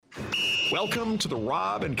Welcome to the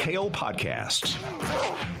Rob and Kale podcast.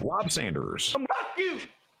 Rob Sanders. Fuck you!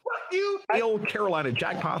 Fuck you! Kale Carolina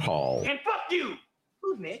Jackpot Hall. And fuck you!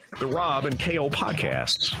 Who's next? The Rob and Kale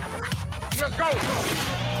podcast. Let's go!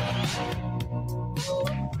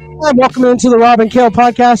 Hi, welcome into the Rob and Kale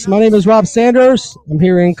podcast. My name is Rob Sanders. I'm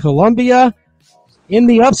here in Columbia. In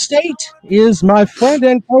the upstate is my friend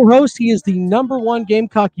and co-host. He is the #1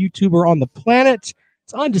 Gamecock YouTuber on the planet.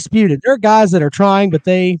 It's undisputed. There are guys that are trying, but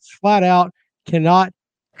they flat out cannot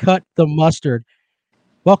cut the mustard.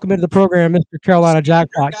 Welcome into the program, Mr. Carolina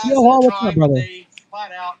Jackpot. Yo, what's up, brother? They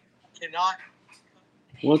flat out cannot.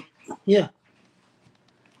 What? Yeah.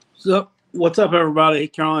 So, what's up, everybody?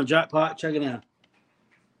 Carolina Jackpot, check it out.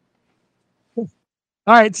 All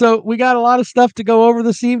right, so we got a lot of stuff to go over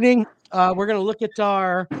this evening. We're going to look at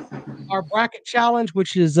our bracket challenge,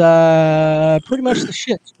 which is pretty much the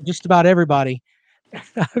shit for just about everybody.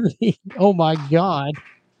 I mean, oh my God.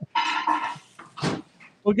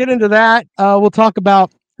 We'll get into that. We'll talk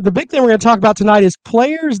about the big thing we're going to talk about tonight is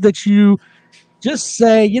players that you just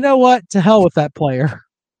say, you know what, to hell with that player.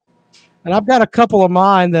 And I've got a couple of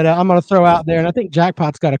mine that I'm going to throw out there, and I think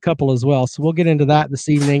Jackpot's got a couple as well. So we'll get into that this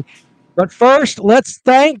evening. But first, let's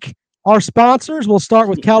thank our sponsors. We'll start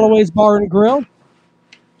with Callaway's Bar and Grill.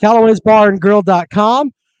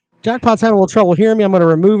 Callaway'sBarandGrill.com. Jackpot's having a little trouble hearing me. I'm going to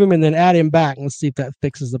remove him and then add him back. Let's see if that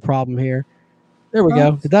fixes the problem here. There we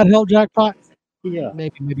go. Did that help, Jackpot? Yeah.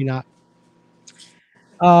 Maybe, maybe not.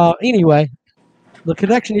 Anyway, the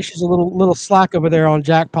connection issue is a little slack over there on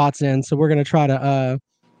Jackpot's end, so we're going to try to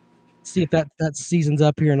see if that seasons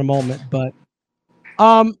up here in a moment. But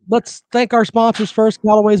let's thank our sponsors first,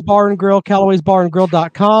 Callaway's Bar and Grill,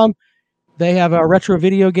 Callaway'sBarandGrill.com. They have retro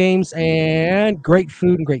video games and great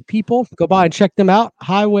food and great people. Go by and check them out.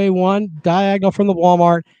 Highway 1, diagonal from the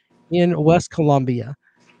Walmart in West Columbia.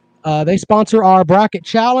 They sponsor our bracket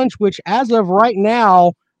challenge, which as of right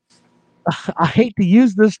now, I hate to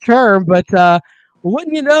use this term, but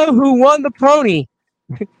wouldn't you know who won the pony?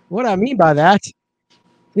 What I mean by that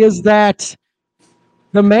is that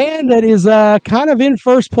the man that is kind of in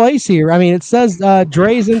first place here, I mean, it says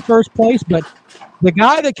Dre's in first place, but the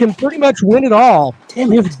guy that can pretty much win it all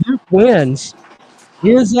if Duke wins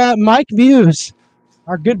is Mike Muse,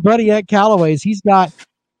 our good buddy at Callaway's. He's got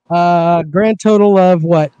a grand total of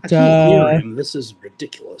what? I can't hear him. This is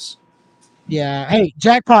ridiculous. Yeah. Hey,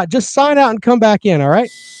 Jackpot, just sign out and come back in, all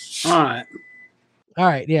right? All right. All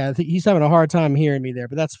right. Yeah, he's having a hard time hearing me there,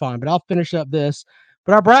 but that's fine. But I'll finish up this.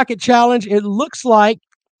 But our bracket challenge, it looks like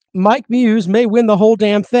Mike Muse may win the whole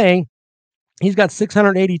damn thing. He's got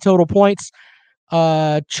 680 total points.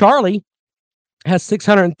 Charlie has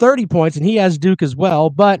 630 points, and he has Duke as well.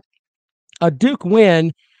 But a Duke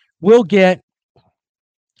win will get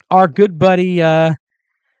our good buddy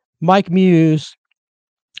Mike Muse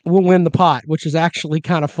will win the pot, which is actually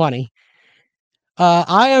kind of funny.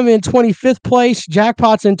 I am in 25th place.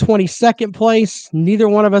 Jackpot's in 22nd place. Neither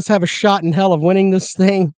one of us have a shot in hell of winning this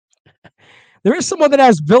thing. There is someone that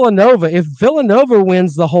has Villanova. If Villanova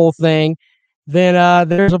wins the whole thing, then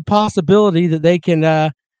there's a possibility that they can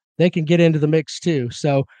get into the mix too.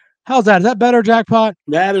 So how's that? Is that better, Jackpot?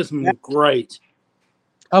 That is great.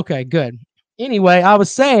 Okay, good. Anyway, I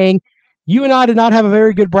was saying you and I did not have a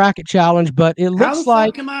very good bracket challenge, but it looks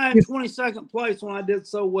like am I in 22nd place when I did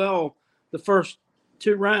so well the first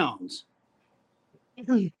 2 rounds?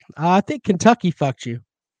 I think Kentucky fucked you.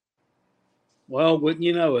 Well, wouldn't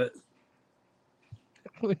you know it?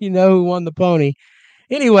 You know who won the pony.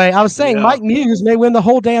 Anyway, I was saying Mike Muse may win the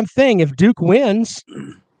whole damn thing. If Duke wins,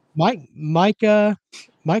 Mike may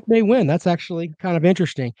win. That's actually kind of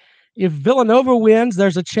interesting. If Villanova wins,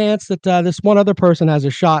 there's a chance that this one other person has a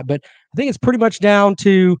shot. But I think it's pretty much down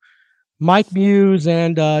to Mike Muse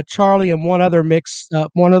and Charlie and one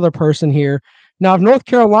other person here. Now, if North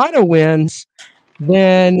Carolina wins,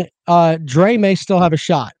 then Dre may still have a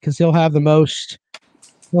shot because he'll have the most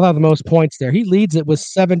points there. He leads it with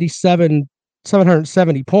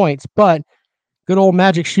 770 points, but good old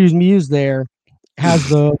Magic Shoes Muse there has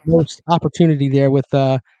the most opportunity there with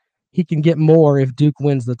he can get more if Duke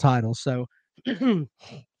wins the title. So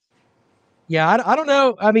yeah, I don't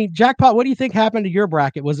know. I mean, Jackpot, what do you think happened to your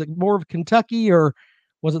bracket? Was it more of Kentucky or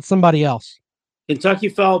was it somebody else? Kentucky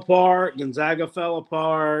fell apart. Gonzaga fell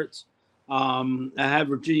apart. I had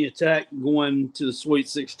Virginia Tech going to the Sweet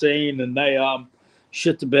 16, and they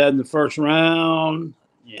shit the bed in the first round.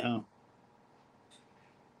 Yeah.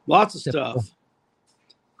 Lots of stuff.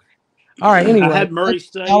 All right. Anyway, I had Murray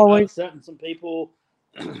State upsetting some people.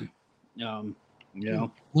 They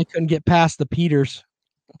couldn't get past the Peters.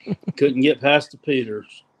 Couldn't get past the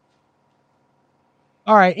Peters.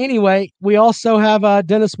 All right. Anyway, we also have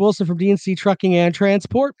Dennis Wilson from DNC Trucking and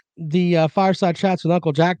Transport, the Fireside Chats with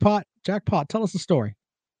Uncle Jackpot. Jackpot, tell us the story.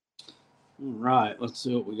 All right, let's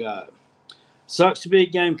see what we got. Sucks to be a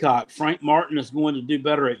Gamecock. Frank Martin is going to do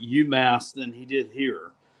better at UMass than he did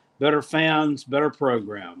here. Better fans, better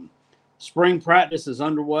program. Spring practice is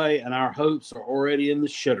underway, and our hopes are already in the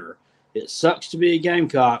shitter. It sucks to be a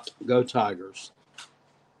Gamecock. Go Tigers.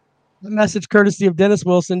 The message courtesy of Dennis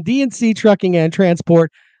Wilson, DNC Trucking and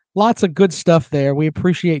Transport. Lots of good stuff there. We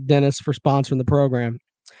appreciate Dennis for sponsoring the program.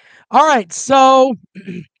 All right, so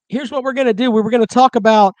here's what we're going to do. We were going to talk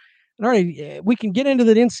about, all right, we can get into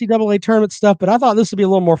the NCAA tournament stuff, but I thought this would be a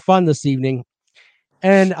little more fun this evening.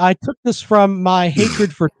 And I took this from my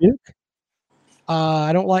hatred for Duke.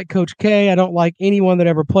 I don't like Coach K. I don't like anyone that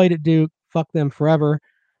ever played at Duke. Fuck them forever.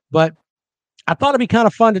 But I thought it'd be kind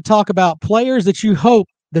of fun to talk about players that you hope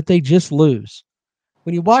that they just lose.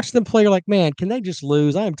 When you watch them play, you're like, man, can they just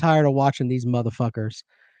lose? I am tired of watching these motherfuckers.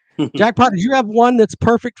 Jackpot, did you have one that's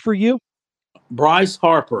perfect for you? Bryce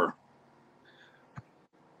Harper.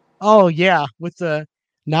 Oh, yeah. With the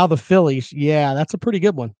Phillies. Yeah, that's a pretty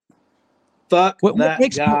good one. Fuck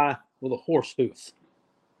that guy with a horse hoof.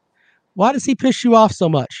 Why does he piss you off so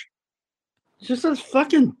much? Just a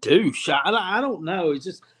fucking douche. I don't know. It's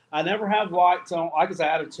just I never have liked his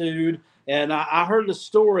attitude. And I heard the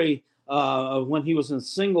story of when he was in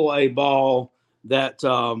single A ball that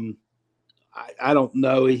I don't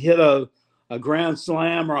know. He hit a grand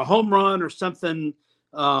slam or a home run or something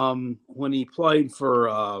when he played for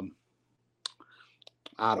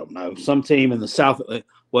I don't know, some team in the South.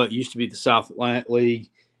 Well, it used to be the South Atlantic League,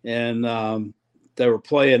 and they were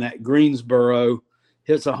playing at Greensboro.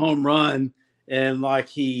 Hits a home run, and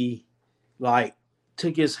he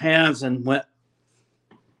took his hands and went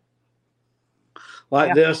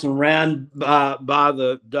this and ran by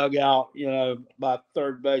the dugout, by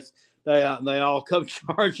third base. They all come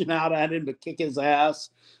charging out at him to kick his ass.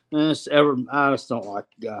 I just don't like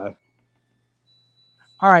the guy.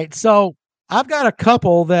 All right, so I've got a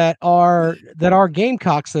couple that are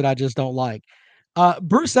Gamecocks that I just don't like.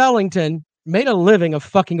 Bruce Ellington made a living of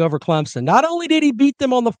fucking over Clemson. Not only did he beat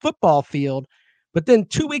them on the football field, but then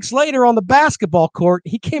 2 weeks later on the basketball court,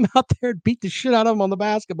 he came out there and beat the shit out of them on the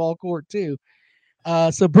basketball court too.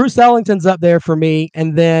 So Bruce Ellington's up there for me.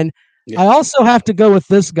 And then I also have to go with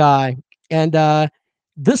this guy. And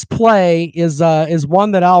this play is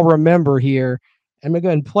one that I'll remember here. I'm going to go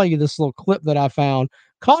ahead and play you this little clip that I found.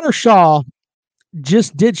 Connor Shaw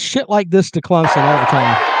just did shit like this to Clemson all the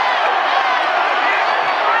time.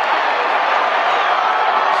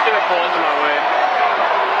 Just gonna pull into my way.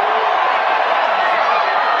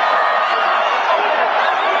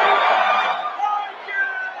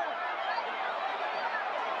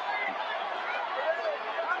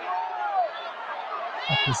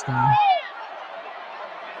 Fuck this guy.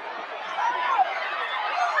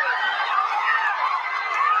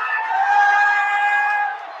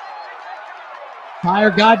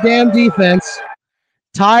 Tire goddamn defense.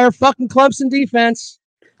 Tire fucking Clemson defense.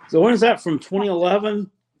 So when is that, from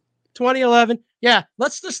 2011? 2011. Yeah,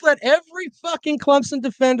 let's just let every fucking Clemson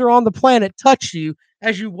defender on the planet touch you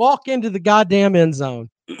as you walk into the goddamn end zone.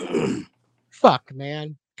 Fuck,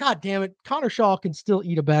 man. God damn it. Connor Shaw can still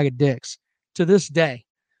eat a bag of dicks to this day.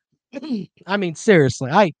 I mean,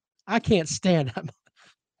 seriously, I can't stand that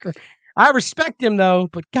motherfucker. I respect him though,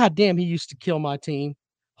 but goddamn, he used to kill my team.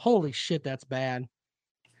 Holy shit, that's bad.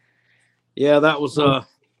 Yeah, those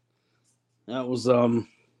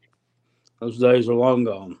days are long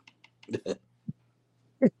gone.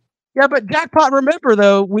 Yeah, but Jackpot, remember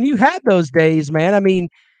though, when you had those days, man, I mean,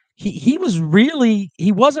 he wasn't really,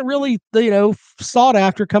 sought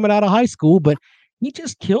after coming out of high school, but he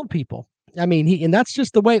just killed people. I mean, and that's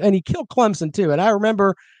just the way, and he killed Clemson too. And I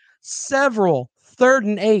remember several 3rd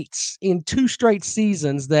and 8s in 2 straight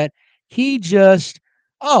seasons that he just,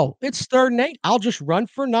 it's 3rd and 8. I'll just run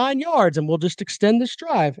for 9 yards and we'll just extend this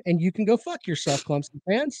drive. And you can go fuck yourself, Clemson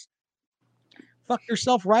fans. Fuck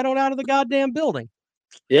yourself right on out of the goddamn building.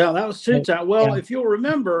 Yeah, that was 2 times. Well, if you'll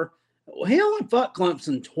remember, he only fucked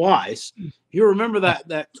Clemson twice. You remember that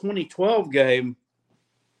 2012 game?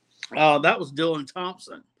 That was Dylan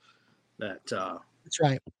Thompson. That's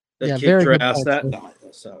right. That kicked your ass that night.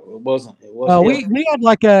 So it wasn't. We had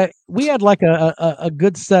like a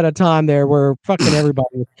good set of time there where fucking everybody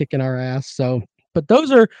was kicking our ass. So, but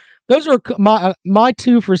those are my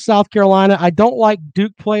 2 for South Carolina. I don't like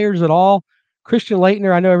Duke players at all. Christian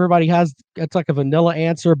Laettner, I know everybody has, it's like a vanilla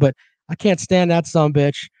answer, but I can't stand that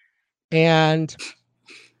sumbitch. And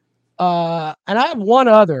I have one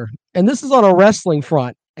other, and this is on a wrestling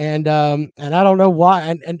front, and I don't know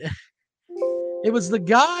why. And It was the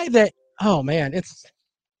guy that. Oh man, it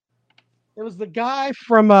was the guy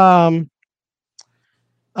from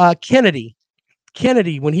Kennedy.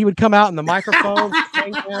 Kennedy, when he would come out in the microphone,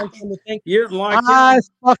 hang down from the thing. You didn't like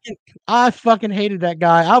I fucking hated that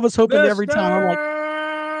guy. I was hoping every time. I'm like,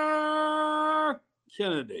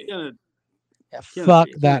 Kennedy. yeah, fuck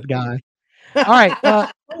that guy. All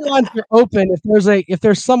right, lines are open. If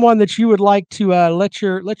there's someone that you would like to let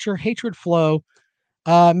your hatred flow.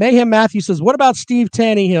 Mayhem Matthew says, "What about Steve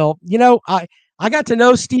Tannehill?" You know, I got to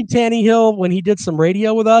know Steve Tannehill when he did some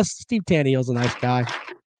radio with us. Steve Tannehill's a nice guy.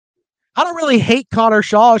 I don't really hate Connor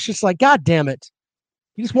Shaw. It's just like, God damn it,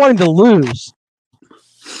 you just want him to lose.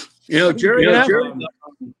 You know, Jerry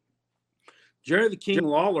the King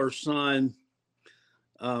Lawler's son.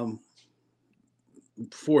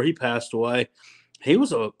 Before he passed away, he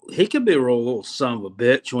could be a real little son of a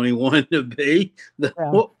bitch when he wanted to be.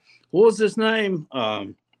 What was his name?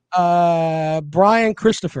 Brian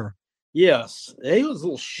Christopher. Yes, he was a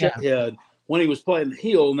little shithead when he was playing the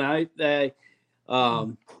heel. Now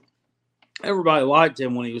everybody liked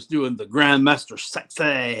him when he was doing the Grandmaster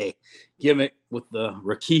Sexy gimmick with the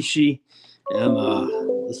Rikishi and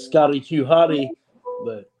the Scotty Q Hottie.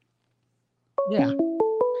 But yeah.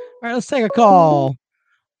 All right, let's take a call.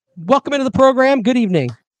 Welcome into the program. Good evening.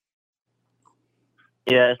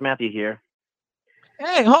 Yeah, it's Matthew here.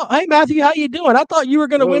 Hey, Matthew, how you doing? I thought you were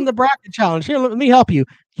going to win the bracket challenge. Here, let me help you.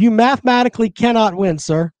 You mathematically cannot win,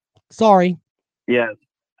 sir. Sorry. Yeah,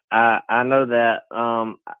 I know that.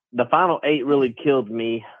 The final 8 really killed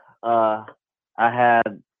me. I had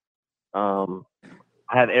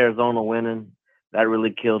Arizona winning. That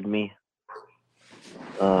really killed me.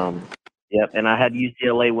 Yep, and I had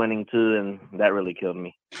UCLA winning too, and that really killed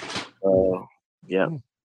me. Yeah.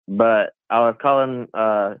 But I was calling.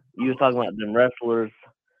 You were talking about them wrestlers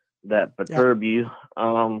that perturb you.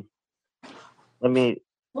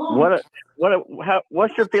 What's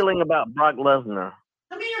your feeling about Brock Lesnar?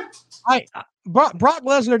 Come here. Brock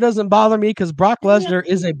Lesnar doesn't bother me because Brock Lesnar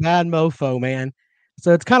is a bad mofo, man.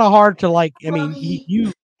 So it's kind of hard to like. I mean,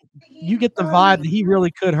 you get the vibe that he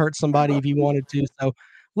really could hurt somebody if he wanted to. So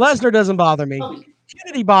Lesnar doesn't bother me.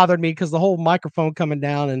 Kennedy bothered me because the whole microphone coming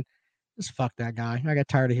down and just fuck that guy. I got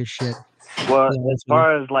tired of his shit. Well, as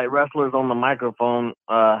far as like wrestlers on the microphone,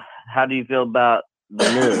 how do you feel about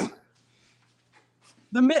the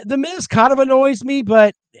Miz? The Miz kind of annoys me,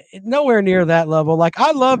 but nowhere near that level. Like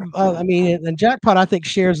I love, and Jackpot I think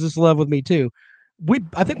shares this love with me too.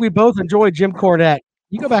 I think we both enjoy Jim Cornette.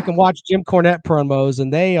 You go back and watch Jim Cornette promos,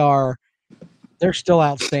 and they're still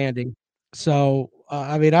outstanding. So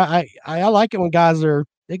I like it when guys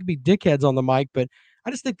they can be dickheads on the mic, but I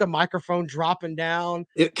just think the microphone dropping down.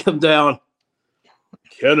 It come down.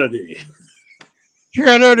 Kennedy.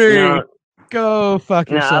 Go fuck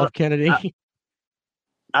yourself, Kennedy.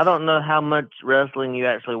 I don't know how much wrestling you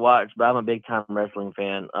actually watch, but I'm a big time wrestling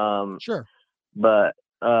fan. Sure. But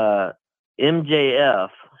MJF,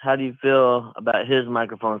 how do you feel about his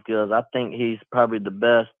microphone skills? I think he's probably the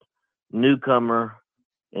best newcomer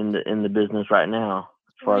in the business right now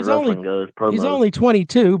as far as wrestling goes. Promos. He's only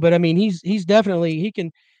 22, but I mean he's definitely he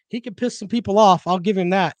can piss some people off. I'll give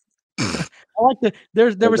him that. I like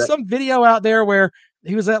there was some video out there where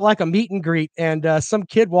he was at like a meet and greet and some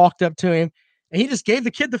kid walked up to him and he just gave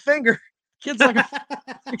the kid the finger. Kid's like a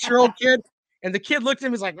 6-year-old kid, and the kid looked at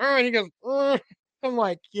him. He's like, and he goes, I'm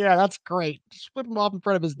like, yeah, that's great. Just flip him off in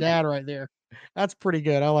front of his dad right there. That's pretty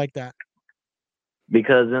good. I like that.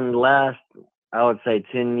 Because in the last, I would say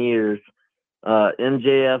 10 years,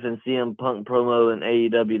 MJF and CM Punk promo in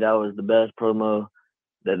AEW, that was the best promo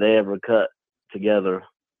that they ever cut together.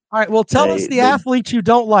 All right, well, tell us the athletes you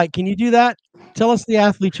don't like. Can you do that? Tell us the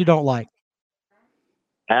athletes you don't like.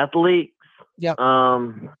 Athletes? Yep.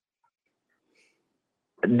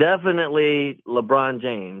 Definitely LeBron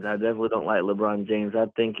James. I definitely don't like LeBron James. I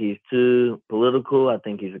think he's too political. I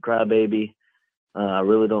think he's a crybaby. I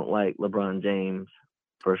really don't like LeBron James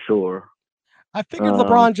for sure. I figured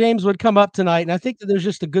LeBron James would come up tonight, and I think that there's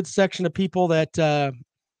just a good section of people that they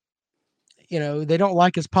don't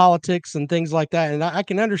like his politics and things like that, and I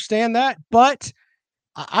can understand that. But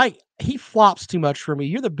he flops too much for me.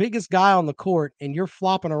 You're the biggest guy on the court, and you're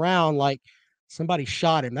flopping around like somebody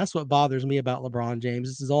shot him. That's what bothers me about LeBron James.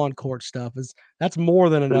 This is on court stuff. That's more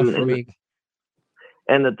than enough for me.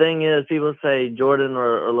 And the thing is, people say Jordan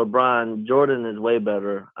or LeBron. Jordan is way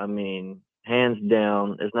better. I mean, hands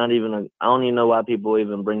down. It's not even I don't even know why people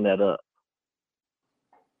even bring that up.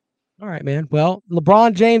 All right, man. Well,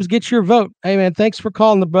 LeBron James, get your vote. Hey, man, thanks for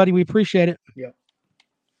calling, buddy. We appreciate it. Yeah.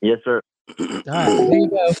 Yes, sir. All right, there you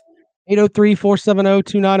go.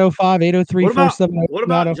 803-470-2905. 803-470-2905. What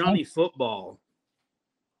about Johnny Football?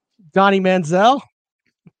 Donnie Manziel.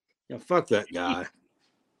 Yeah, fuck that guy.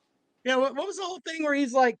 Yeah, what was the whole thing where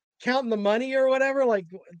he's like counting the money or whatever, like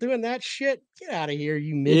doing that shit? Get out of here,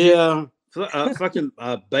 you midget. Yeah, fucking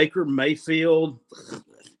Baker Mayfield.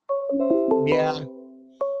 Yeah,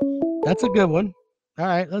 that's a good one. All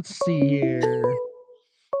right, let's see here.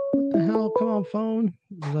 What the hell? Come on, phone.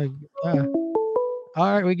 It's like,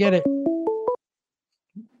 all right, we get it.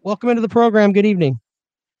 Welcome into the program. Good evening.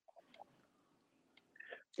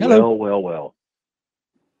 Hello. Well.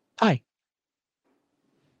 Hi.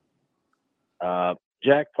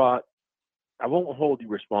 Jackpot, I won't hold you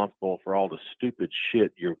responsible for all the stupid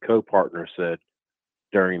shit your co-partner said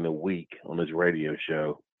during the week on his radio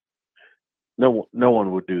show. No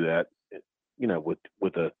one would do that,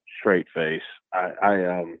 with a straight face.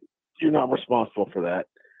 You're not responsible for that.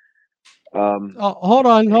 Hold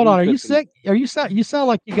on. Are you sick? You sound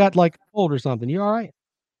like you got like a cold or something. You all right?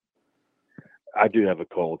 I do have a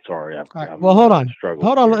cold. Sorry. All right. Well, hold on.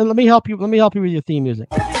 Hold on. Let me help you. Let me help you with your theme music.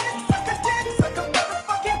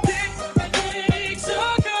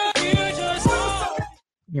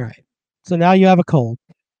 All right. So now you have a cold.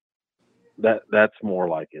 That's more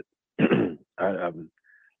like it.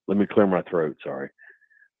 Let me clear my throat. Sorry.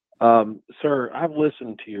 Sir, I've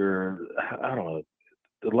listened to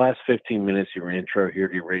the last 15 minutes of your intro here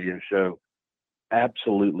to your radio show.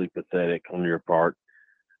 Absolutely pathetic on your part.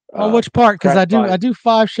 On which part? Because I do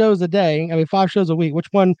 5 shows a day. I mean, 5 shows a week. Which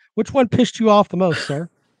one pissed you off the most, sir?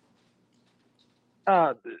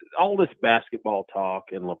 All this basketball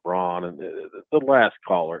talk and LeBron and the last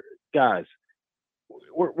caller, guys.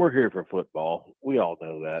 We're here for football. We all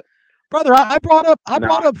know that, brother. I brought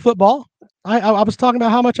up football. I was talking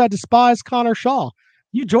about how much I despise Connor Shaw.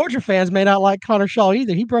 You Georgia fans may not like Connor Shaw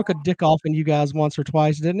either. He broke a dick off in you guys once or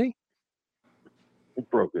twice, didn't he? He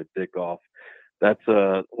broke a dick off. That's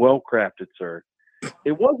well crafted, sir.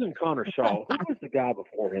 It wasn't Connor Shaw. Who was the guy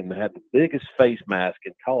before him that had the biggest face mask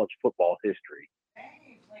in college football history?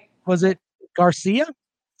 Was it Garcia?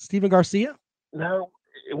 Steven Garcia? No,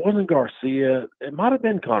 it wasn't Garcia. It might have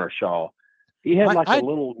been Connor Shaw. He had a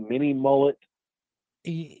little mini mullet.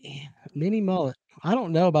 Mini mullet. I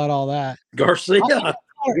don't know about all that. Garcia.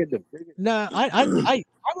 No, I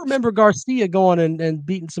remember Garcia going and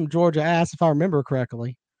beating some Georgia ass, if I remember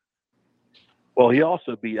correctly. Well, he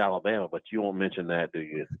also beat Alabama, but you won't mention that, do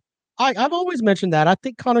you? I've always mentioned that. I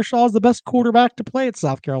think Connor Shaw is the best quarterback to play at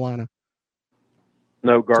South Carolina.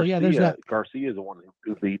 No, Garcia. So, Garcia is the one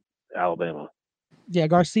who beat Alabama. Yeah,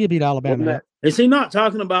 Garcia beat Alabama. Is he not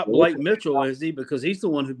talking about Blake Mitchell, is he? Because he's the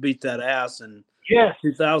one who beat that ass in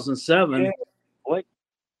 2007.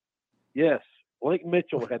 Yes. Blake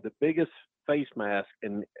Mitchell had the biggest face mask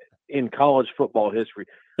in college football history.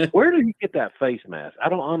 Where did he get that face mask? I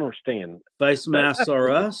don't understand. Face masks are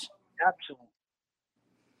us? Absolutely.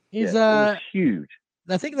 He's huge.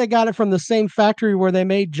 I think they got it from the same factory where they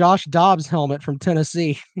made Josh Dobbs' helmet from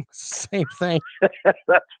Tennessee. Same thing.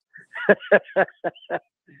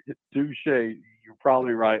 Touche. You're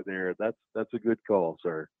probably right there. That's a good call,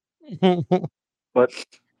 sir. But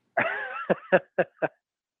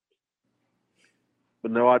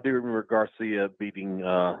no, I do remember Garcia beating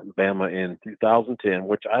Bama in 2010,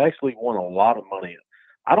 which I actually won a lot of money.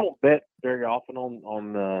 I don't bet very often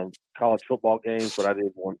on college football games, but I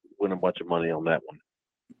did win a bunch of money on that one.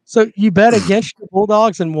 So you bet against the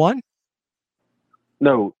Bulldogs and won?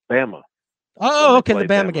 No, Bama. Oh, okay, the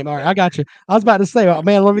Bama game. All right, I got you. I was about to say, oh,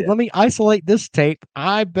 man, let me isolate this tape.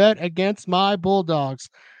 I bet against my Bulldogs.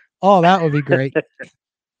 Oh, that would be great.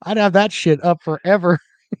 I'd have that shit up forever.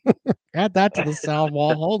 Add that to the sound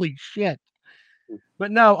wall. Holy shit!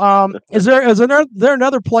 But no, is there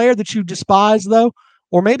another player that you despise though,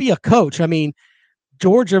 or maybe a coach? I mean,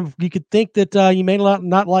 Georgia. You could think that you may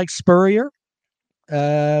not like Spurrier.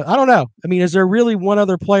 I don't know. I mean, is there really one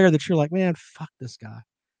other player that you're like, man, fuck this guy?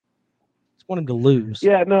 Just want him to lose.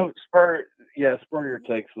 Yeah, no, Spurrier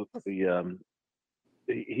takes with the.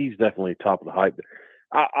 He's definitely top of the hype.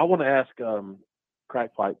 I want to ask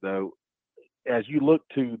Crackpipe though. As you look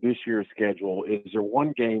to this year's schedule, is there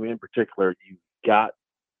one game in particular you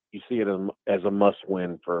see it as a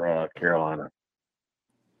must-win for Carolina?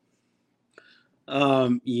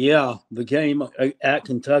 Yeah, the game at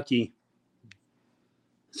Kentucky.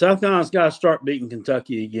 South Carolina's got to start beating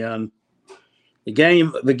Kentucky again. The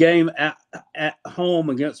game at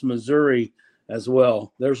home against Missouri as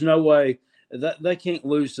well. There's no way that they can't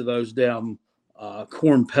lose to those damn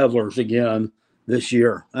corn peddlers again this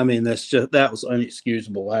year. I mean, that was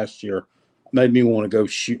unexcusable last year. Made me want to go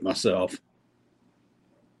shoot myself.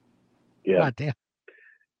 Yeah. God damn.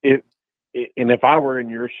 If I were in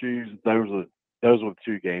your shoes, those are those were the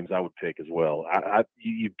two games I would pick as well.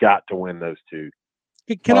 You've got to win those two.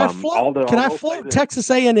 Can I float Texas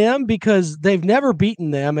A&M because they've never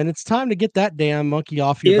beaten them, and it's time to get that damn monkey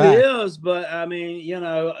off your back. It is, but I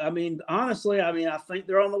mean, honestly, I think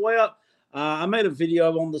they're on the way up. I made a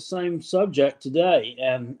video on the same subject today,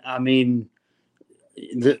 and I mean,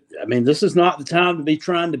 this is not the time to be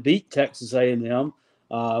trying to beat Texas A&M.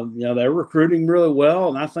 They're recruiting really well,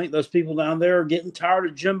 and I think those people down there are getting tired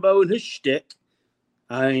of Jimbo and his shtick.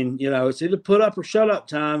 I mean, it's either put up or shut up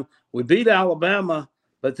time. We beat Alabama,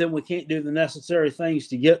 but then we can't do the necessary things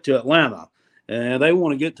to get to Atlanta. And they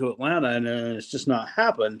want to get to Atlanta, and it's just not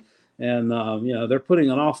happened. And, they're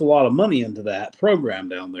putting an awful lot of money into that program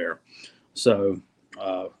down there. So,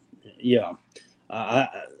 I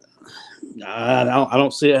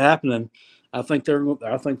don't see it happening. I think they're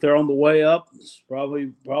on the way up. It's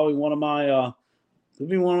probably one of my could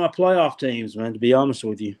be one of my playoff teams, man, to be honest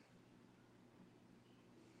with you.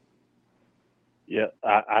 Yeah,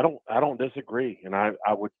 I don't disagree, and I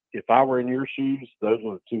would, if I were in your shoes, those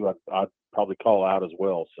are the two I'd probably call out as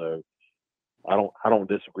well. So I don't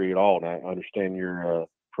disagree at all, and I understand your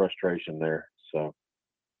frustration there. So,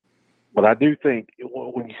 but I do think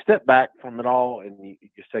when you step back from it all and you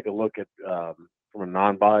just take a look at from a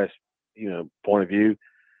non-biased point of view,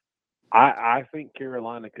 I think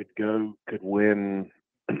Carolina could win.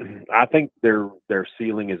 I think their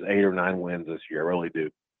ceiling is 8 or 9 wins this year. I really do.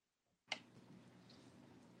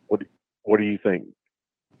 What do you think?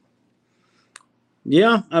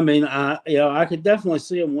 Yeah, I mean, I could definitely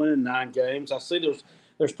see them winning 9 games. I see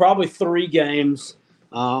there's probably 3 games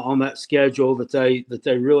on that schedule that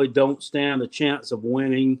they really don't stand a chance of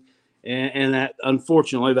winning, and that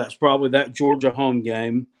unfortunately that's probably that Georgia home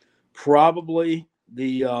game, probably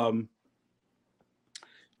the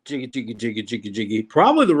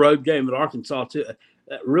probably the road game at Arkansas too,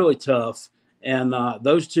 really tough, and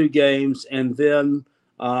those 2 games, and then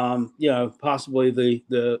possibly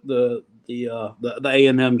the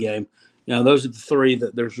A&M game. Those are the 3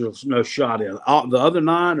 that there's just no shot in. The other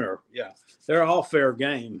 9 are, they're all fair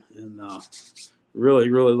game, and really,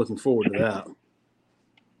 really looking forward to that.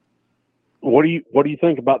 What do you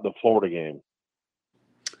think about the Florida game?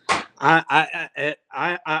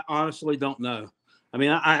 I honestly don't know. I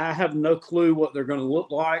mean, I have no clue what they're going to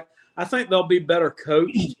look like. I think they'll be better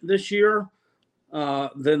coached this year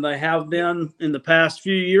than they have been in the past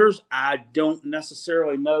few years. I don't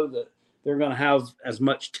necessarily know that they're going to have as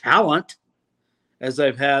much talent as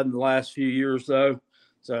they've had in the last few years, though.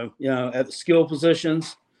 So, at the skill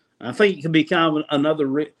positions, I think it could be kind of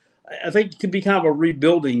a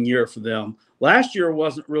rebuilding year for them. Last year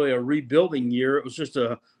wasn't really a rebuilding year. It was just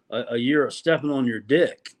a year of stepping on your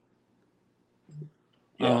dick.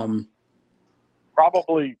 Yeah.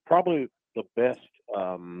 Probably the best,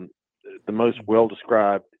 the most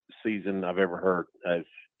well-described season I've ever heard.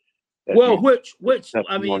 Which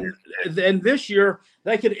I mean, and this year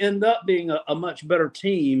they could end up being a much better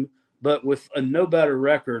team, but with a no better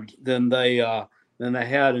record than they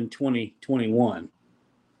had in 2021.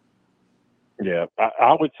 Yeah,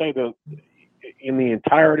 I would say that in the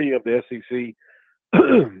entirety of the SEC,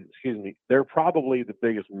 excuse me, they're probably the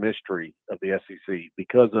biggest mystery of the SEC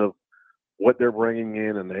because of what they're bringing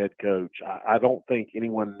in and the head coach. I don't think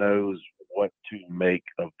anyone knows what to make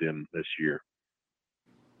of them this year.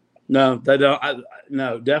 No, they don't.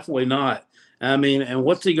 No, definitely not. I mean, and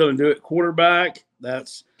what's he going to do at quarterback? They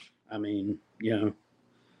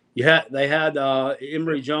had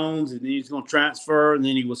Emory Jones, and he's going to transfer, and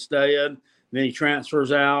then he was staying, and then he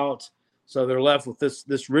transfers out. So they're left with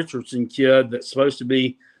this Richardson kid that's supposed to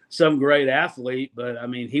be some great athlete, but I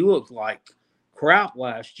mean, he looked like crap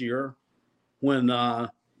last year when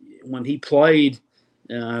he played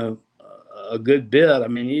a good bit. I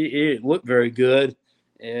mean, he looked very good,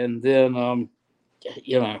 and then I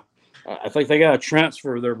think they got a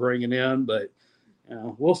transfer they're bringing in, but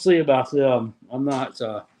we'll see about them. I'm not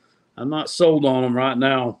sold on them right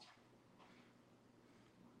now.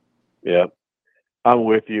 Yeah. I'm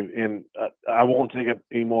with you, and I won't take up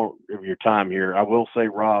any more of your time here. I will say,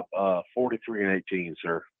 Rob, 43-18,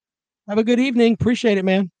 sir. Have a good evening. Appreciate it,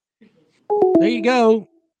 man. There you go.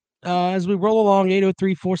 As we roll along,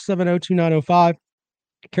 803-470-2905.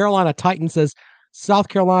 Carolina Titan says South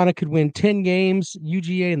Carolina could win 10 games.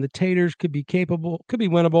 UGA and the Taters could be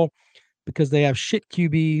winnable because they have shit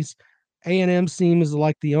QBs. A&M seems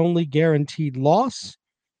like the only guaranteed loss.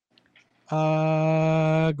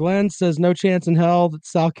 Glenn says no chance in hell that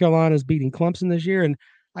South Carolina is beating Clemson this year. And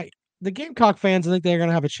the Gamecock fans, I think they're going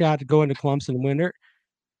to have a shot to go into Clemson and win it.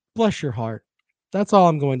 Bless your heart. That's all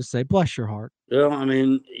I'm going to say. Bless your heart. Well, I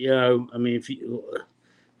mean, if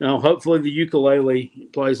hopefully the ukulele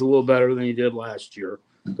plays a little better than he did last year.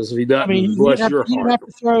 Because if he doesn't, I mean, bless your he didn't heart. have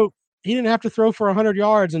to throw. He didn't have to throw for 100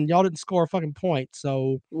 yards, and y'all didn't score a fucking point.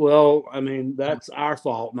 So, Well, I mean, that's our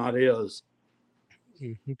fault, not his.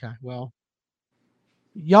 okay, well,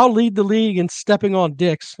 y'all lead the league in stepping on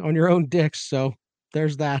your own dicks. So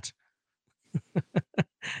there's that.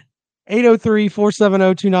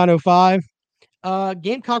 803-470-2905.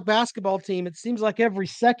 Gamecock basketball team. It seems like every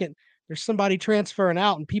second there's somebody transferring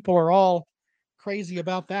out, and people are all crazy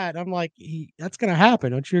about that. I'm like, that's going to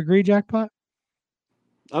happen. Don't you agree, Jackpot?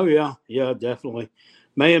 Oh, yeah. Yeah, definitely.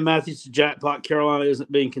 Mayan Matthews to Jackpot, Carolina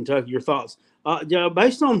isn't being Kentucky. Your thoughts?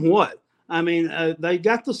 Based on what? I mean, they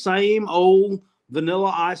got the same old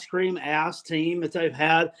vanilla ice cream ass team that they've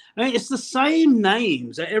had. I mean, it's the same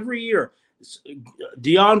names every year.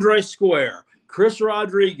 DeAndre Square, Chris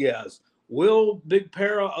Rodriguez, Will Big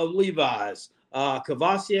Para of Levi's,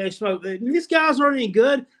 Cavassier Smoke. These guys aren't any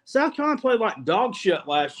good. South Carolina played like dog shit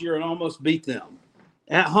last year and almost beat them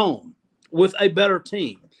at home with a better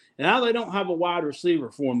team. And now they don't have a wide receiver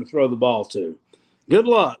for them to throw the ball to. Good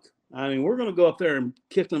luck. I mean, we're going to go up there and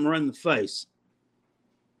kick them right in the face.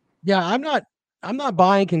 Yeah, I'm not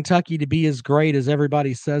buying Kentucky to be as great as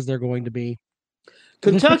everybody says they're going to be.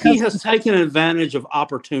 Kentucky has taken advantage of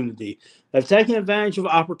opportunity. They've taken advantage of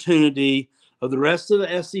opportunity of the rest of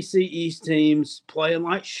the SEC East teams playing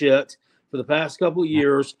like shit for the past couple of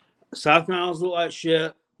years. South Carolina's look like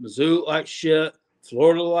shit. Mizzou look like shit.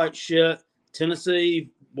 Florida look like shit. Tennessee,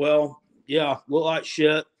 look like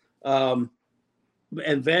shit. And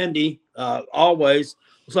Vandy always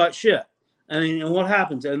looks like shit. I mean, and what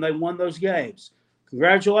happens? And they won those games.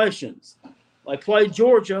 Congratulations. They played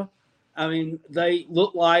Georgia. I mean, they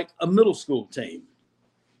look like a middle school team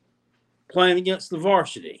playing against the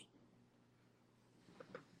varsity.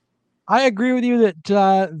 I agree with you that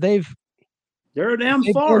they're a damn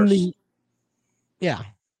farce.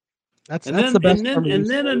 That's the best. And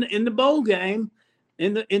then in the bowl game,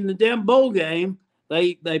 in the damn bowl game,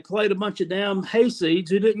 they played a bunch of damn hayseeds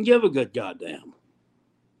who didn't give a good goddamn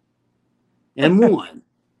and won.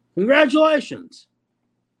 Congratulations.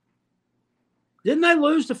 Didn't they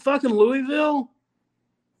lose to fucking Louisville?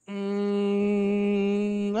 I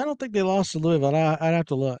don't think they lost to Louisville. I'd have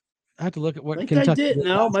to look. I have to look at what Kentucky they did.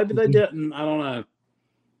 No, maybe they didn't. I don't know.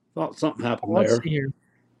 Thought something happened there. Let's see here.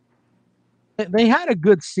 They had a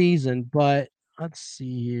good season, but let's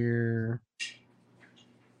see here.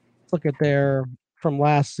 Let's look at their from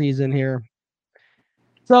last season here.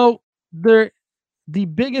 So the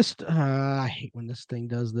biggest. I hate when this thing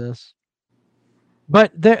does this.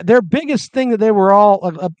 But their biggest thing that they were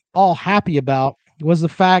all happy about was the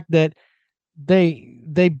fact that they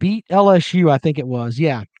beat LSU. I think it was,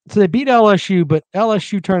 yeah. So they beat LSU, but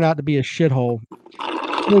LSU turned out to be a shithole.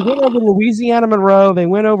 They went over Louisiana Monroe. They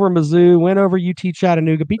went over Mizzou. Went over UT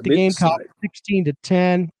Chattanooga. Beat the Gamecock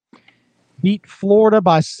 16-10. Beat Florida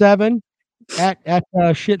by 7 at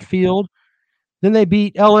Shitfield. Then they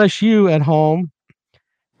beat LSU at home.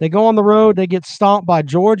 They go on the road. They get stomped by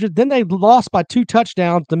Georgia. Then they lost by 2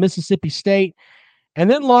 touchdowns to Mississippi State, and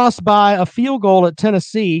then lost by a field goal at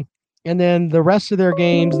Tennessee. And then the rest of their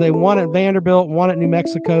games, they won at Vanderbilt, won at New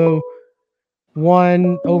Mexico,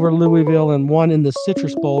 won over Louisville, and won in the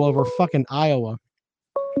Citrus Bowl over fucking Iowa.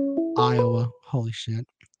 Holy shit.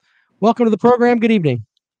 Welcome to the program. Good evening.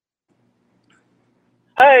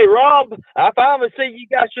 Hey, Rob, I finally see you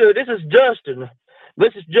got this is Justin.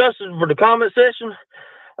 This is Justin for the comment section.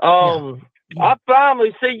 I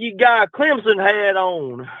finally see you got a Clemson hat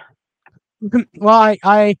on. Well,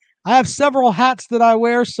 I have several hats that I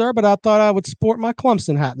wear, sir, but I thought I would sport my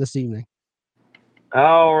Clemson hat this evening.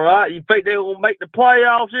 All right. You think they will make the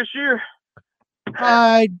playoffs this year?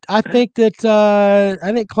 I think that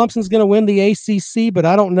I think Clemson's going to win the ACC, but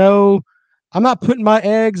I don't know. I'm not putting my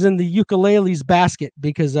eggs in the ukulele's basket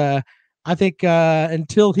because I think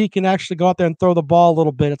until he can actually go out there and throw the ball a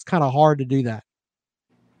little bit, it's kind of hard to do that.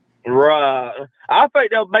 Right. I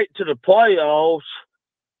think they'll make it to the playoffs,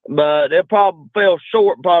 but they'll probably fell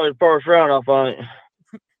short the first round, I think.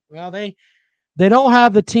 Well, they don't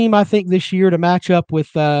have the team, I think, this year to match up with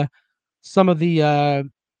some of the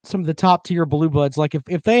top tier blue bloods. Like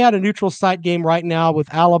if they had a neutral site game right now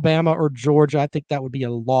with Alabama or Georgia, I think that would be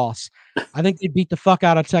a loss. I think they beat the fuck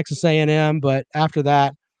out of Texas A&M, but after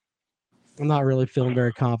that, I'm not really feeling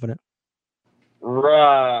very confident.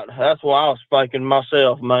 Right. That's what I was thinking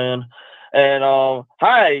myself, man. And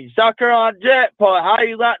hey, South Carolina Jackpot, how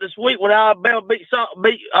you like this week when Alabama beat South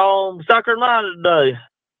Carolina today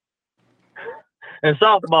in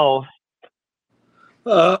softball?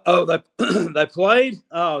 They played?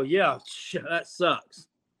 Oh yeah, shit, that sucks.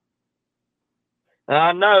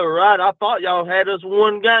 I know, right? I thought y'all had us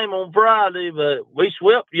one game on Friday, but we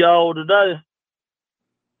swept y'all today.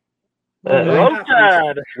 Roll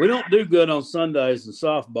Tide. We don't do good on Sundays in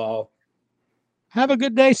softball. Have a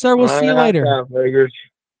good day, sir. We'll see you later. Figures.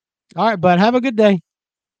 All right, bud. Have a good day.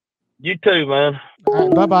 You too, man. All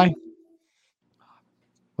right, bye-bye.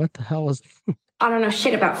 What the hell is... I don't know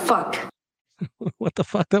shit about fuck. What the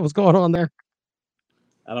fuck that was going on there?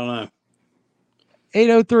 I don't know.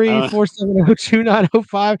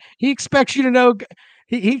 803-470-2905. He expects you to know...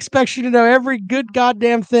 He expects you to know every good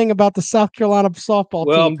goddamn thing about the South Carolina softball team.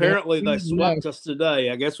 Well, apparently they swept us today.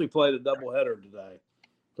 I guess we played a doubleheader today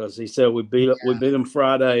because he said we beat them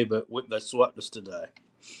Friday, but they swept us today.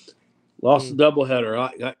 Lost the doubleheader.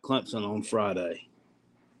 I got Clemson on Friday.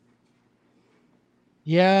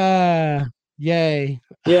 Yeah. Yay.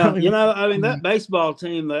 Yeah, I mean that baseball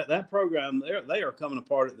team, that program, they are coming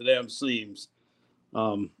apart at the damn seams.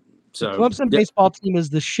 So the Clemson baseball team is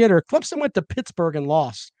the shitter. Clemson went to Pittsburgh and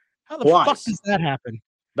lost. How the fuck does that happen?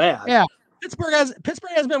 Bad. Yeah. Pittsburgh has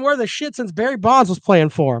been where the shit since Barry Bonds was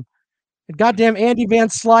playing for him. And goddamn Andy Van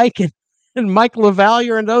Slyke and Mike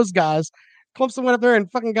LaValliere and those guys. Clemson went up there and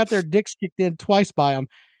fucking got their dicks kicked in twice by them.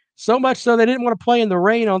 So much so they didn't want to play in the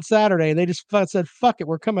rain on Saturday. And they just said, fuck it,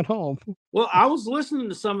 we're coming home. Well, I was listening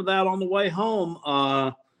to some of that on the way home.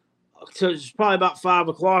 So it's probably about 5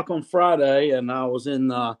 o'clock on Friday, and I was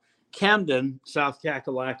in Camden, South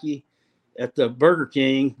Kakalaki, at the Burger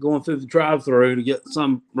King, going through the drive-thru to get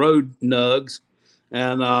some road nugs,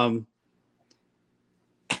 and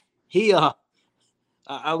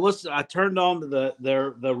I listened. I turned on to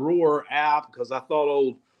the Roar app because I thought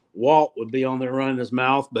old Walt would be on there running his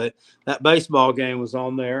mouth, but that baseball game was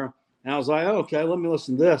on there, and I was like, oh, okay, let me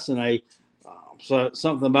listen to this, and so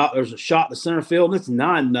something about there's a shot to center field, and it's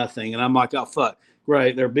 9-0, and I'm like, oh fuck,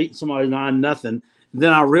 great, they're beating somebody 9-0.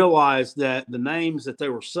 Then I realized that the names that they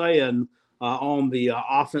were saying on the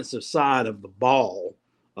offensive side of the ball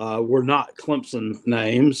were not Clemson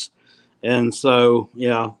names. And so,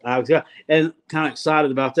 yeah, I was kind of excited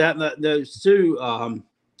about that. And those two,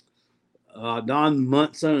 Don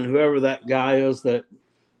Munson and whoever that guy is that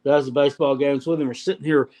does the baseball games with him, were sitting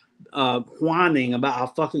here whining about how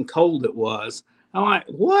fucking cold it was. I'm like,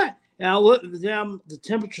 what? And I look at the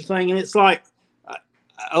temperature thing, and it's like,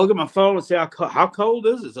 I look at my phone and say, how cold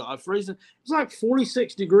is it? Is it freezing? It's like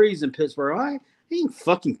 46 degrees in Pittsburgh. It ain't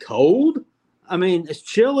fucking cold. I mean, it's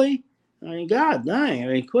chilly. I mean, god dang. I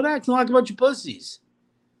mean, quit acting like a bunch of pussies.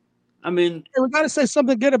 I mean, we got to say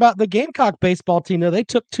something good about the Gamecock baseball team, though. They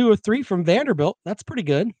took 2 or 3 from Vanderbilt. That's pretty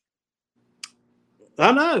good.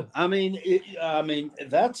 I know. I mean,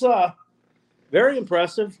 that's very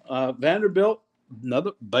impressive. Vanderbilt,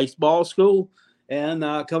 another baseball school. And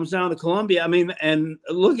comes down to Columbia. I mean, and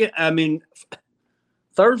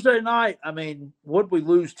Thursday night, would we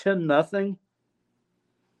lose 10-0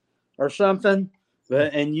 or something?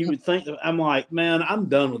 And you would think, I'm like, man, I'm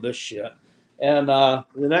done with this shit. And the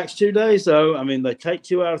next 2 days, though, they take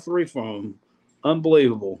 2 out of 3 from them.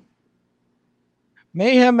 Unbelievable.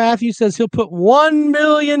 Mayhem Matthew says he'll put $1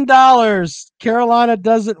 million. Carolina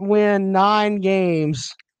doesn't win 9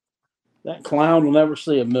 games. That clown will never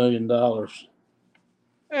see $1 million.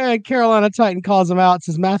 And Carolina Titan calls him out,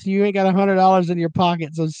 says, Matthew, you ain't got $100 in your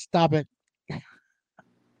pocket, so stop it.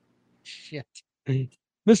 Shit.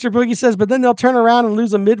 Mr. Boogie says, but then they'll turn around and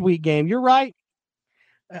lose a midweek game. You're right.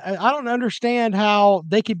 I don't understand how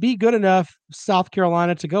they could be good enough, South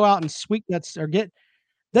Carolina, to go out and sweep that or get.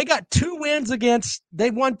 They got 2 wins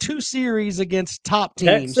they won 2 series against top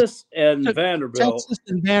teams. Texas and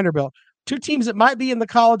Vanderbilt. 2 teams that might be in the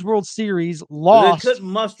College World Series lost. They couldn't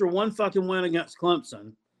muster one fucking win against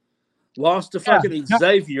Clemson. Lost to fucking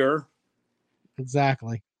Xavier.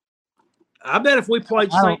 Exactly. I bet if we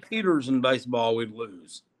played St. Peter's in baseball, we'd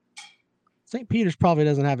lose. St. Peter's probably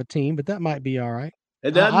doesn't have a team, but that might be all right.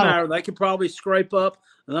 It doesn't matter. They could probably scrape up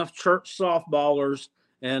enough church softballers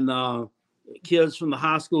and kids from the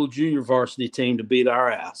high school junior varsity team to beat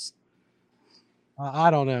our ass.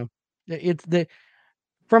 I don't know.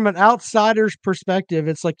 From an outsider's perspective,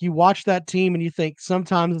 it's like you watch that team and you think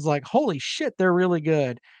sometimes it's like, holy shit, they're really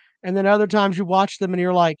good. And then other times you watch them and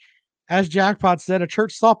you're like, as Jackpot said, a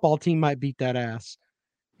church softball team might beat that ass.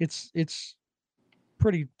 It's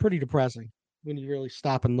pretty depressing when you really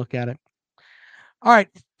stop and look at it. All right.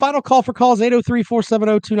 Final call for calls,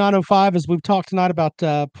 803-470-2905, as we've talked tonight about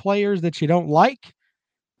players that you don't like.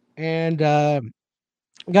 And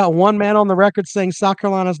got one man on the record saying South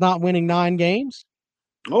Carolina's not winning 9 games.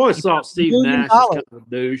 I always thought Steve Nash is kind of a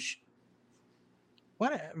douche.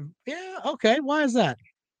 What? Yeah, okay. Why is that?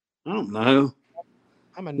 I don't know.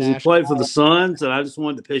 I'm a Does he national. play for the Suns? And I just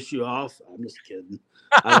wanted to piss you off. I'm just kidding.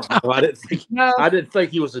 I don't know. No, I didn't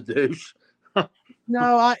think he was a douche.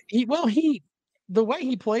 no, the way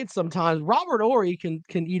he played sometimes, Robert Ory can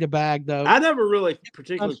eat a bag though. I never really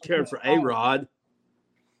particularly cared for A-Rod.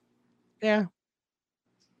 Yeah,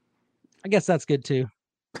 I guess that's good too.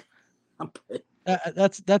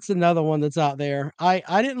 That's another one that's out there.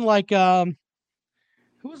 I didn't like who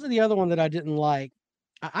was the other one that I didn't like?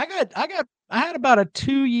 I had about a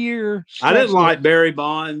 2-year. I didn't like Barry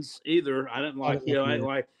Bonds either. I didn't like didn't him.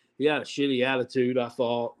 like He had a shitty attitude. I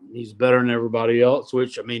thought he's better than everybody else,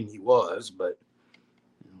 which I mean he was, but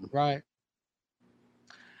right.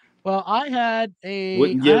 Well, I had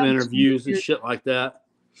wouldn't give interviews and shit like that.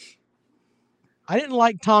 I didn't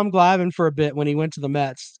like Tom Glavine for a bit when he went to the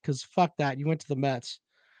Mets because fuck that. You went to the Mets.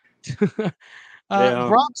 Brock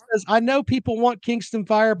says, I know people want Kingston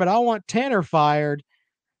fired, but I want Tanner fired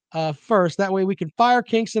first. That way we can fire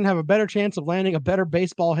Kingston, have a better chance of landing a better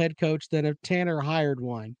baseball head coach than if Tanner hired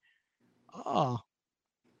one. Oh.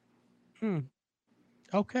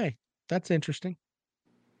 Okay. That's interesting.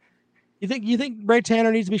 You think Ray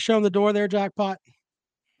Tanner needs to be shown the door there, Jackpot?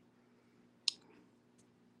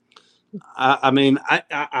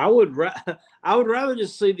 I would rather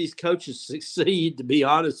just see these coaches succeed, to be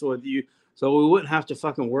honest with you, so we wouldn't have to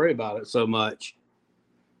fucking worry about it so much.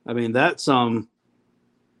 I mean, that's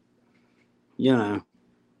Yeah.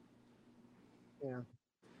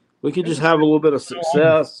 We could just have a little bit of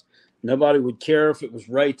success. Nobody would care if it was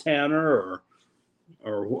Ray Tanner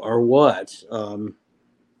or what.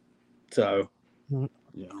 So,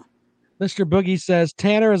 yeah. Mr. Boogie says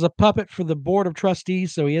Tanner is a puppet for the board of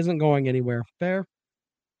trustees, so he isn't going anywhere. Fair.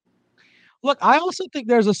 Look, I also think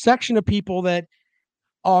there's a section of people that's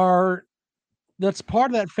part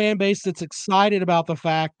of that fan base that's excited about the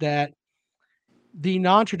fact that the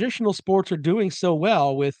non-traditional sports are doing so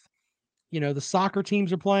well with, the soccer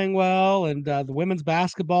teams are playing well and the women's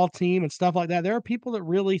basketball team and stuff like that. There are people that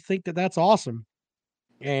really think that that's awesome.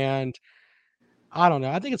 And I don't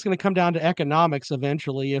know. I think it's going to come down to economics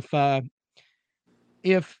eventually. If the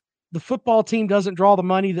football team doesn't draw the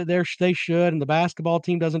money that they should, and the basketball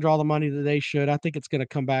team doesn't draw the money that they should, I think it's going to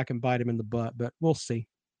come back and bite them in the butt. But we'll see.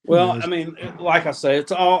 Well, I mean, like I say,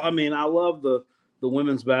 it's all. I mean, I love the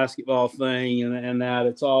women's basketball thing and that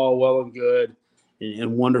it's all well and good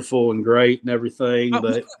and wonderful and great and everything.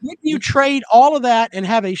 But when you trade all of that and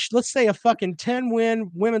have let's say a fucking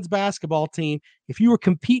 10-win women's basketball team, if you were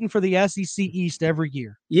competing for the SEC East every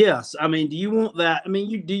year. Yes. I mean, do you want that? I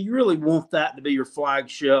mean, do you really want that to be your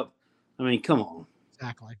flagship? I mean, come on.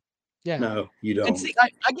 Exactly. Yeah. No, you don't. And see,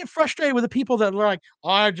 I get frustrated with the people that are like,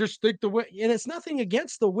 I just think and it's nothing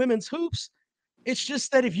against the women's hoops. It's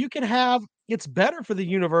just that if you can it's better for the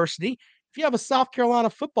university if you have a South Carolina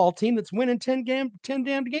football team that's winning 10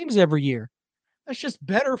 damn games every year. That's just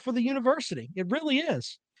better for the university. It really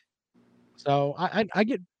is. So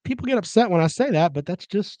people get upset when I say that, but that's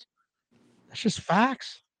just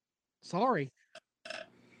facts. Sorry.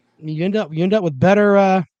 You end up with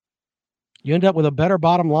better you end up with a better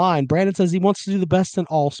bottom line. Brandon says he wants to do the best in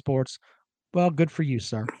all sports. Well, good for you,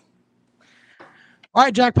 sir. All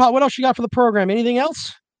right, Jackpot, what else you got for the program? Anything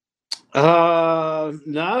else? No.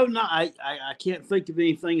 I can't think of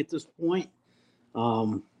anything at this point.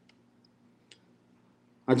 I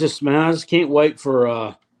just can't wait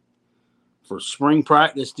for spring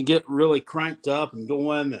practice to get really cranked up and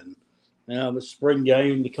going, and the spring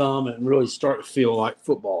game to come and really start to feel like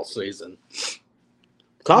football season.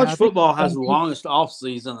 College football has the longest off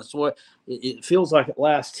season. That's what it feels like. It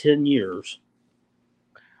lasts 10 years.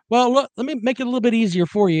 Well, look, let me make it a little bit easier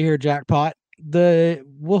for you here, Jackpot.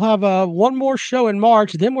 We'll have one more show in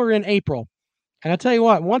March, then we're in April. And I tell you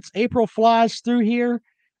what, once April flies through here,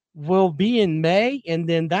 we'll be in May, and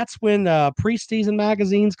then that's when preseason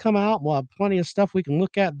magazines come out. We'll have plenty of stuff we can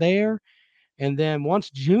look at there. And then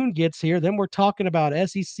once June gets here, then we're talking about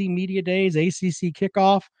SEC Media Days, ACC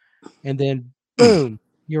kickoff, and then boom,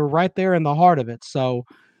 you're right there in the heart of it. So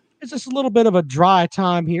it's just a little bit of a dry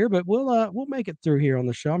time here, but we'll make it through here on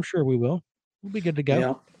the show. I'm sure we will. We'll be good to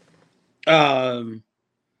go. Yeah.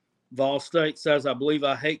 Vol State says, I believe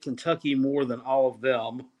I hate Kentucky more than all of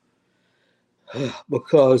them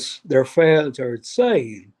because their fans are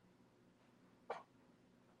insane.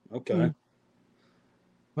 Okay.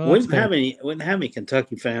 Well, we didn't have any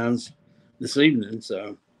Kentucky fans this evening,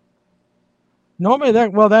 so. Normally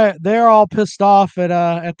they're all pissed off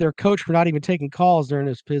at their coach for not even taking calls during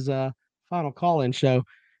his final call-in show.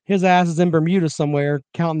 His ass is in Bermuda somewhere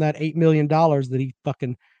counting that $8 million that he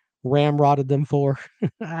fucking ramrodded them for.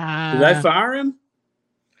 Did they fire him?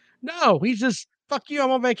 No, he's just fuck you. I'm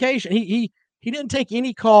on vacation. He He didn't take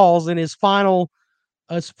any calls in his final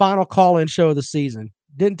call-in show of the season.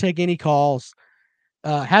 Didn't take any calls.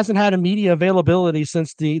 Hasn't had a media availability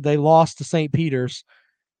since they lost to St. Peter's,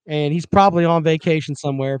 and he's probably on vacation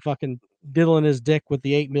somewhere, fucking diddling his dick with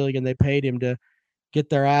the $8 million they paid him to get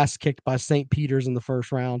their ass kicked by St. Peter's in the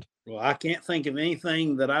first round. Well, I can't think of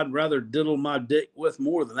anything that I'd rather diddle my dick with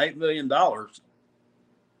more than $8 million.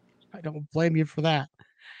 I don't blame you for that.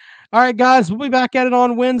 All right, guys, we'll be back at it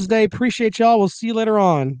on Wednesday. Appreciate y'all. We'll see you later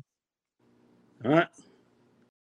on. All right.